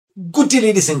Good day,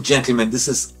 ladies and gentlemen. This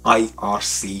is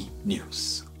IRC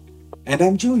News. And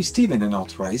I'm Joey Stephen, an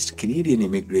authorized Canadian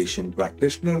immigration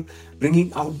practitioner,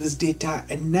 bringing out this data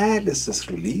analysis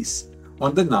release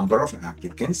on the number of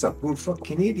applicants approved for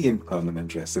Canadian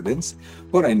permanent residents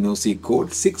for NOC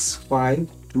code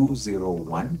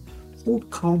 65201,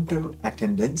 food counter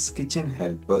attendants, kitchen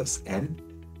helpers, and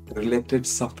related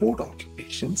support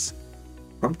occupations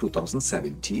from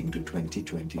 2017 to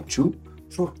 2022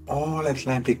 for all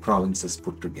Atlantic provinces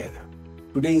put together.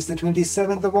 Today is the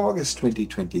 27th of August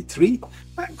 2023.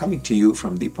 I'm coming to you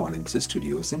from the Polinsys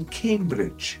Studios in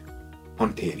Cambridge,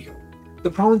 Ontario. The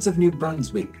province of New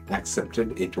Brunswick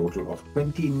accepted a total of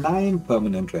 29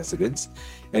 permanent residents,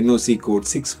 NOC code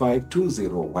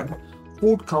 65201,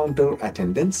 food counter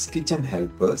attendants, kitchen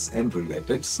helpers, and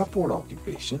related support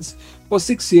occupations for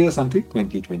 6 years until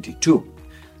 2022.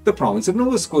 The province of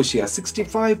Nova Scotia,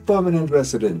 65 permanent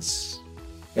residents,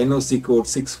 NOC code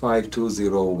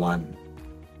 65201.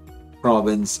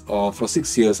 Province of for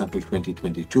 6 years until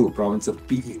 2022. Province of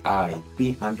PEI,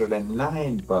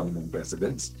 309 permanent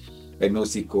residents,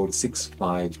 NOC code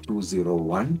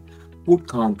 65201. Food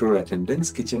counter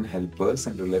attendants, kitchen helpers,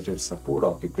 and related support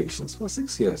occupations for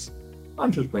 6 years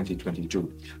until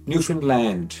 2022.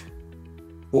 Newfoundland,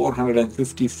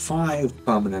 455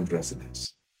 permanent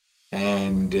residents.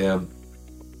 And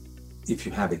if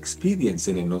you have experience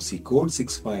in NOC code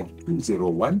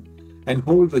 65201 and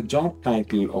hold the job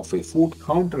title of a food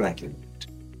counter attendant,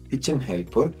 kitchen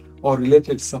helper, or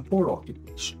related support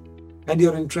occupation, and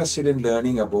you're interested in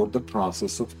learning about the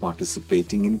process of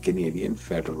participating in Canadian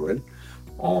federal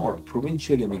or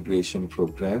provincial immigration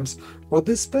programs for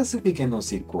this specific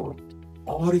NOC code,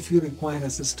 or if you require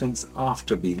assistance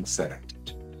after being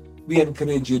selected, we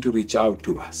encourage you to reach out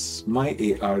to us,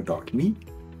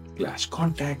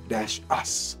 myar.me/contact-us.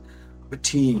 Our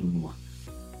team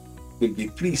will be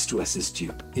pleased to assist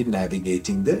you in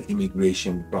navigating the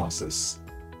immigration process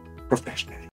professionally.